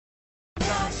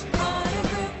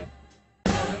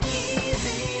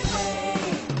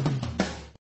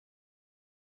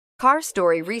Car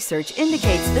Story research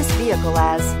indicates this vehicle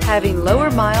as having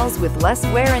lower miles with less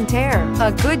wear and tear,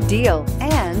 a good deal,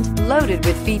 and loaded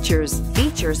with features.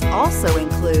 Features also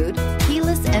include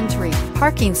keyless entry,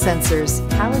 parking sensors,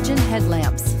 halogen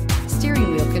headlamps,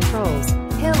 steering wheel controls,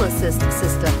 hill assist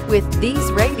system. With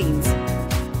these ratings,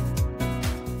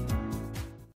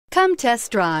 come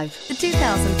test drive the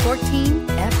 2014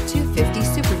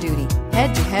 F-250 Super Duty.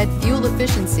 Head-to-head fuel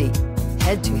efficiency,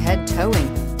 head-to-head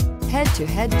towing,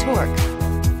 head-to-head torque.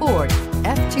 Ford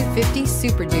F-250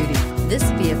 Super Duty. This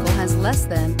vehicle has less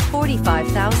than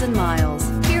 45,000 miles.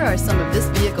 Here are some of this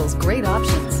vehicle's great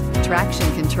options: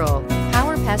 traction control,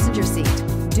 power passenger seat,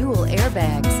 dual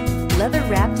airbags,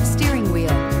 leather-wrapped steering wheel,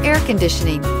 air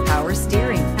conditioning, power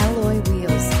steering, alloy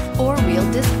wheels, four-wheel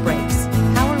disc brakes,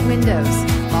 power windows,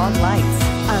 fog lights.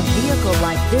 A vehicle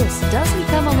like this doesn't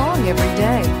come along every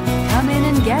day. Come in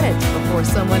and get it before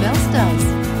someone else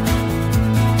does.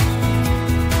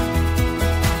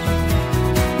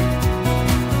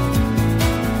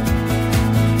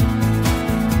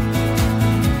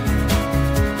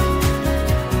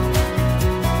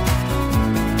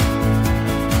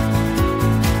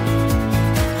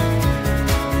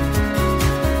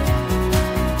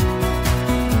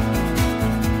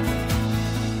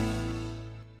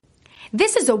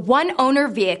 This is a one-owner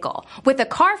vehicle with a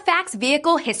Carfax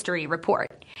Vehicle History Report.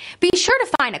 Be sure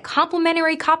to find a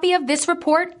complimentary copy of this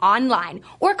report online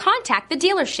or contact the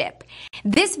dealership.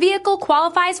 This vehicle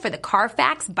qualifies for the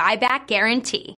Carfax Buyback Guarantee.